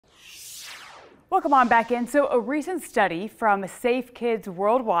Welcome on back in. So a recent study from Safe Kids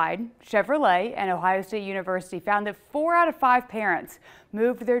Worldwide, Chevrolet, and Ohio State University found that 4 out of 5 parents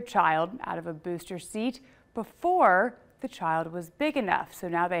moved their child out of a booster seat before the child was big enough. So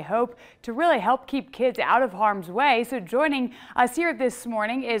now they hope to really help keep kids out of harm's way. So joining us here this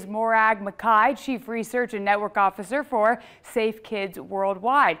morning is Morag Mackay, Chief Research and Network Officer for Safe Kids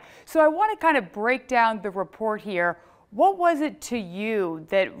Worldwide. So I want to kind of break down the report here. What was it to you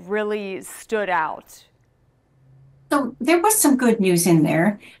that really stood out? So there was some good news in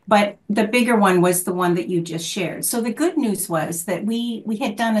there, but the bigger one was the one that you just shared. So the good news was that we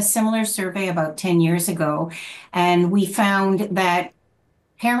had done a similar survey about 10 years ago, and we found that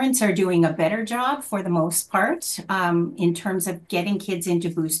parents are doing a better job for the most part in terms of getting kids into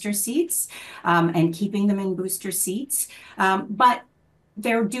booster seats and keeping them in booster seats. But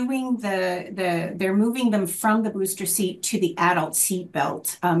they're doing they're moving them from the booster seat to the adult seat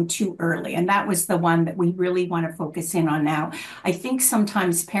belt too early. And that was the one that we really want to focus in on now. I think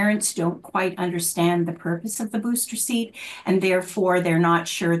sometimes parents don't quite understand the purpose of the booster seat, and therefore they're not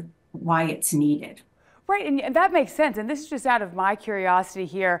sure why it's needed. Right, and that makes sense. And this is just out of my curiosity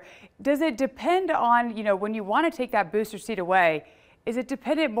here. Does it depend on, when you want to take that booster seat away, is it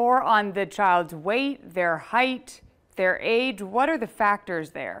dependent more on the child's weight, their height, their age? What are the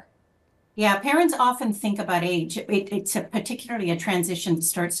factors there? Yeah, parents often think about age. It's particularly a transition that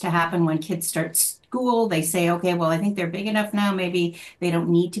starts to happen when kids start school. They say, okay, well, I think they're big enough now. Maybe they don't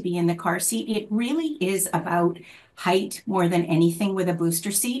need to be in the car seat. It really is about height more than anything with a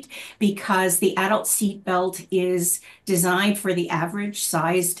booster seat, because the adult seat belt is designed for the average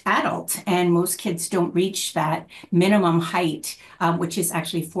sized adult, and most kids don't reach that minimum height, which is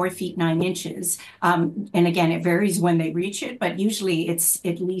actually 4 feet 9 inches. And again, it varies when they reach it, but usually it's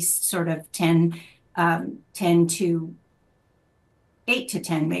at least sort of 10 to 8 to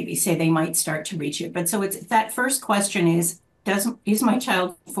 10, maybe say they might start to reach it. But so it's that first question is my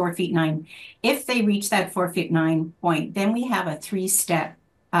child 4 feet 9? If they reach that 4 feet 9 point, then we have a 3-step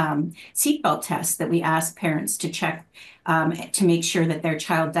seatbelt test that we ask parents to check to make sure that their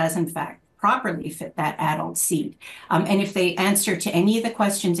child does in fact properly fit that adult seat. And if they answer to any of the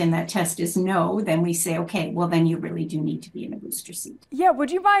questions in that test is no, then we say, okay, well, then you really do need to be in a booster seat. Yeah,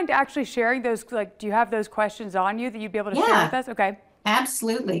 would you mind actually sharing those? Like, do you have those questions on you that you'd be able to share with us? Okay.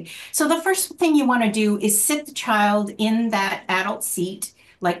 Absolutely. So the first thing you want to do is sit the child in that adult seat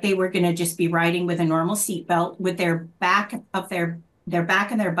like they were going to just be riding with a normal seat belt, with their back and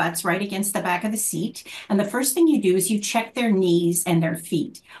their butts right against the back of the seat. And the first thing you do is you check their knees and their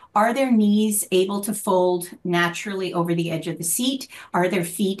feet. Are their knees able to fold naturally over the edge of the seat? Are their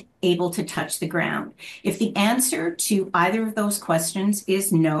feet able to touch the ground? If the answer to either of those questions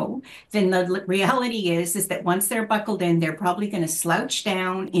is no, then the reality is that once they're buckled in, they're probably going to slouch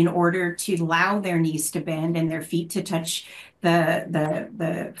down in order to allow their knees to bend and their feet to touch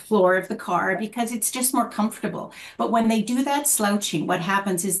the floor of the car, because it's just more comfortable. But when they do that slouching, what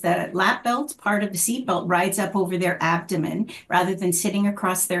happens is the lap belt part of the seat belt rides up over their abdomen rather than sitting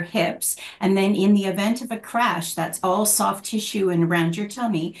across their hips. And then in the event of a crash, that's all soft tissue and around your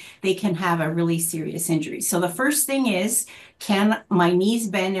tummy, they can have a really serious injury. So the first thing is, can my knees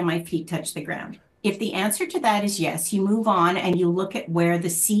bend and my feet touch the ground? If the answer to that is yes, you move on and you look at where the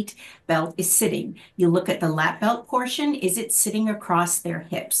seat belt is sitting. You look at the lap belt portion. Is it sitting across their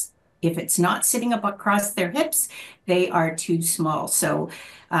hips? If it's not sitting up across their hips, they are too small. So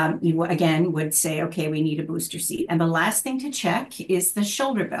you again would say, okay, we need a booster seat. And the last thing to check is the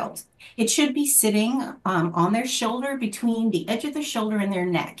shoulder belt. It should be sitting on their shoulder, between the edge of the shoulder and their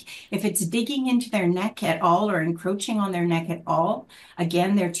neck. If it's digging into their neck at all or encroaching on their neck at all,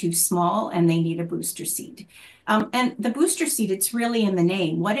 again, they're too small and they need a booster seat. And the booster seat, it's really in the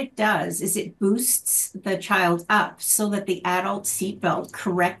name. What it does is it boosts the child up so that the adult seat belt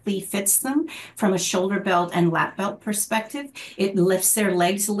correctly fits them from a shoulder belt and lap belt perspective. It lifts their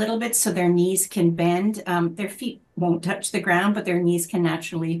legs a little bit so their knees can bend. Their feet won't touch the ground, but their knees can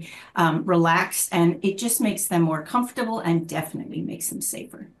naturally relax. And it just makes them more comfortable and definitely makes them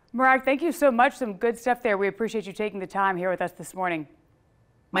safer. Morag, thank you so much. Some good stuff there. We appreciate you taking the time here with us this morning.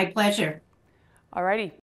 My pleasure. All righty.